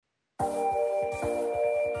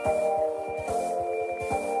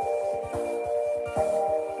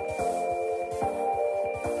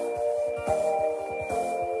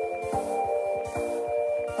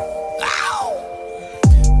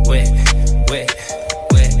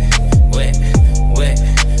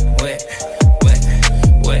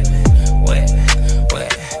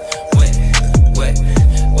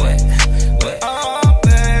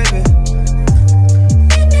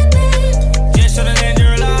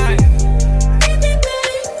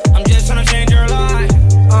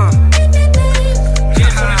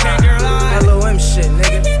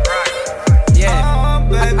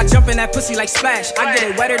cash. I get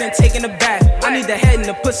it wetter than taking a bath. I need the head and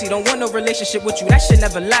the pussy, don't want no relationship with you, that shit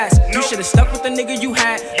never lasts. You should've stuck with the nigga you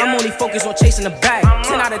had. I'm only focused on chasing the bag.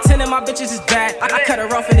 10 out of 10 of my bitches is bad. I cut her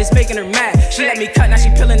off and it's making her mad. She let me cut, now she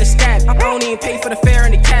peeling the scab. I don't even pay for the fare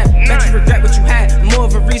and the cab. Bet you regret what you had, more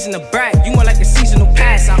of a reason to brag. You more like a seasonal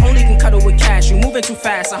pass, I only can cuddle with cash. You moving too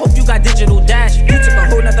fast, I hope you got digital dash. You took a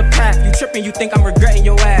whole nother path, you tripping, you think I'm regretting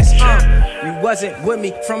your ass. You wasn't with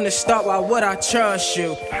me from the start, why would I trust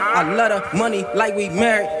you? I love the money like we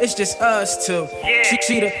married, it's just us two.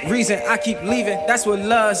 She the reason I keep leaving, that's what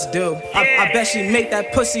loves do. I bet she make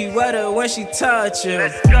that pussy wetter when she touch you.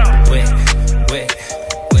 Let's go. Wet, wet,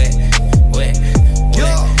 wet, wet, wet,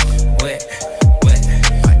 wet, wet,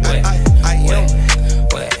 wet, wet,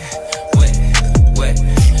 wet, wet,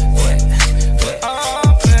 wet, wet.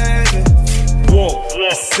 Oh, baby.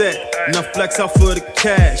 Whoa, set. Now flex out for the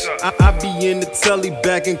cash. I be in the telly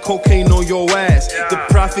bagging cocaine on your ass. The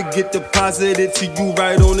profit get deposited to you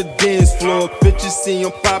right on the dance floor. Bitches see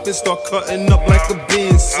them poppin', start cutting up like a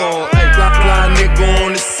beansaw. Ay, fly nigga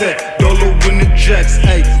on the set, Dolo in the jets.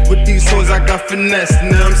 Ay, with these hoes I got finesse,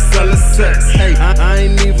 now I'm selling sex. Ay, I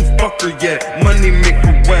ain't even fuck her yet, money make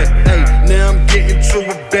her wet. Ay, now I'm getting to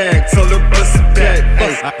a bag, tell her bust it back.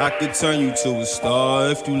 Ay, I could turn you to a star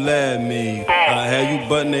if you let me. I had you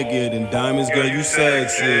butt naked in diamonds, girl, you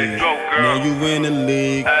sexy. Now you in the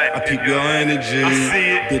league, I peep your energy.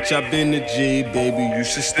 Bitch, I been the G, baby, you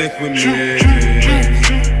should stick with me.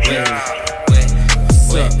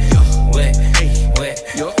 What's up?